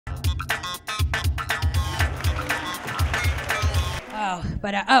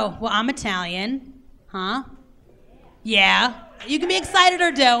Well, I'm Italian. Huh? Yeah. You can be excited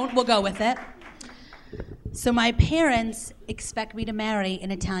or don't. We'll go with it. So my parents expect me to marry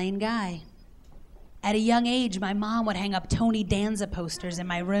an Italian guy. At a young age, my mom would hang up Tony Danza posters in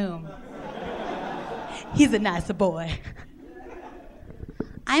my room. He's a nice boy.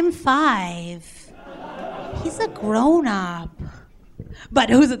 I'm 5. He's a grown-up. But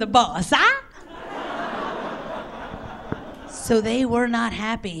who's the boss, huh? So they were not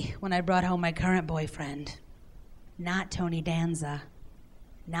happy when I brought home my current boyfriend. Not Tony Danza.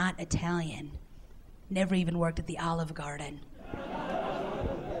 Not Italian. Never even worked at the Olive Garden.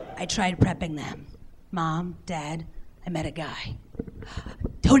 I tried prepping them. Mom, Dad, I met a guy.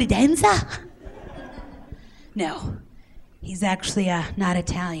 Tony Danza? No, he's actually not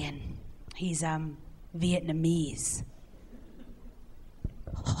Italian. He's Vietnamese.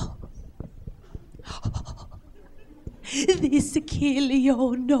 This kill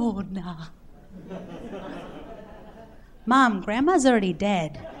your nonna. Mom, Grandma's already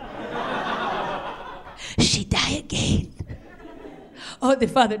dead. She died again. Oh, the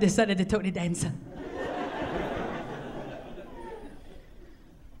father decided to Tony Danza.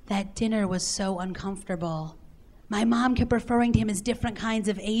 That dinner was so uncomfortable. My mom kept referring to him as different kinds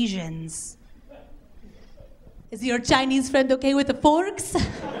of Asians. Is your Chinese friend okay with the forks?